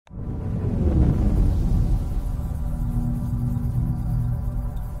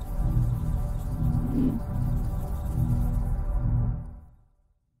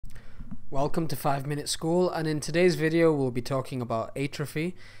Welcome to 5 Minute School, and in today's video we'll be talking about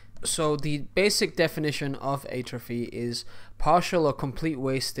atrophy. So the basic definition of atrophy is partial or complete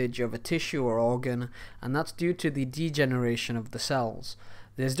wastage of a tissue or organ, and that's due to the degeneration of the cells.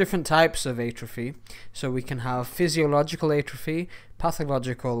 There's different types of atrophy, so we can have physiological atrophy,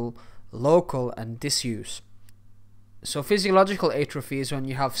 pathological, local, and disuse. So physiological atrophy is when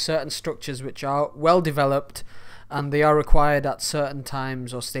you have certain structures which are well developed and they are required at certain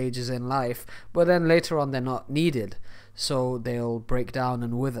times or stages in life, but then later on they're not needed, so they'll break down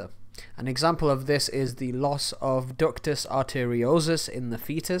and wither. An example of this is the loss of ductus arteriosus in the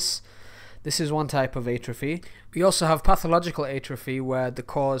fetus. This is one type of atrophy. We also have pathological atrophy where the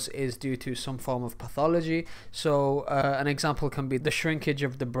cause is due to some form of pathology, so an example can be the shrinkage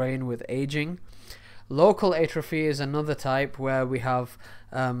of the brain with aging. Local atrophy is another type where we have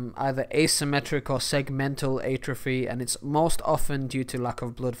either asymmetric or segmental atrophy, and it's most often due to lack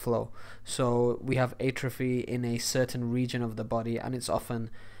of blood flow. So we have atrophy in a certain region of the body, and it's often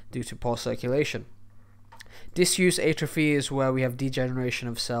due to poor circulation. Disuse atrophy is where we have degeneration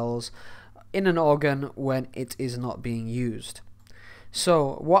of cells in an organ when it is not being used.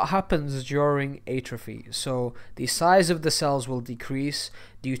 So what happens during atrophy? So the size of the cells will decrease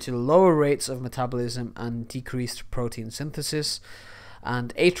due to lower rates of metabolism and decreased protein synthesis,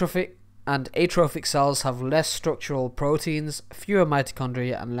 and atrophic cells have less structural proteins, fewer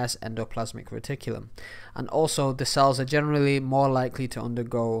mitochondria, and less endoplasmic reticulum. And also the cells are generally more likely to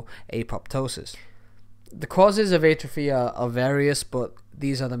undergo apoptosis. The causes of atrophy are various, but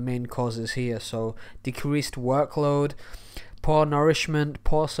these are the main causes here. So decreased workload, poor nourishment,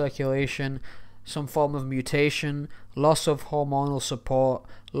 poor circulation, some form of mutation, loss of hormonal support,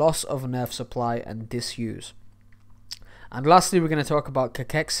 loss of nerve supply, and disuse. And lastly, we're going to talk about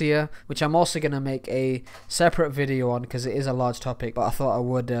cachexia, which I'm also going to make a separate video on because it is a large topic, but I thought I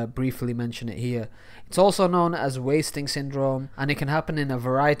would briefly mention it here. It's also known as wasting syndrome, and it can happen in a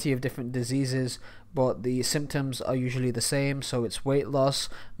variety of different diseases, but the symptoms are usually the same. So it's weight loss,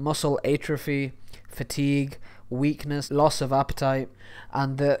 muscle atrophy, fatigue, weakness, loss of appetite.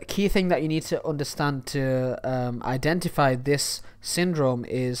 And the key thing that you need to understand to identify this syndrome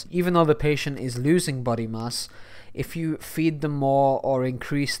is, even though the patient is losing body mass, if you feed them more or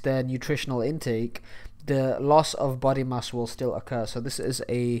increase their nutritional intake, the loss of body mass will still occur. So this is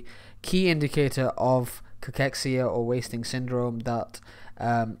a key indicator of cachexia or wasting syndrome, that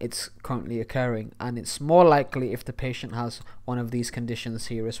it's currently occurring, and it's more likely if the patient has one of these conditions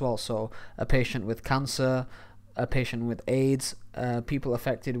here as well. So a patient with cancer, a patient with AIDS, people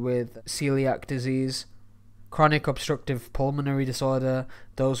affected with celiac disease, chronic obstructive pulmonary disorder,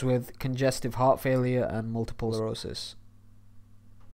 those with congestive heart failure, and multiple sclerosis.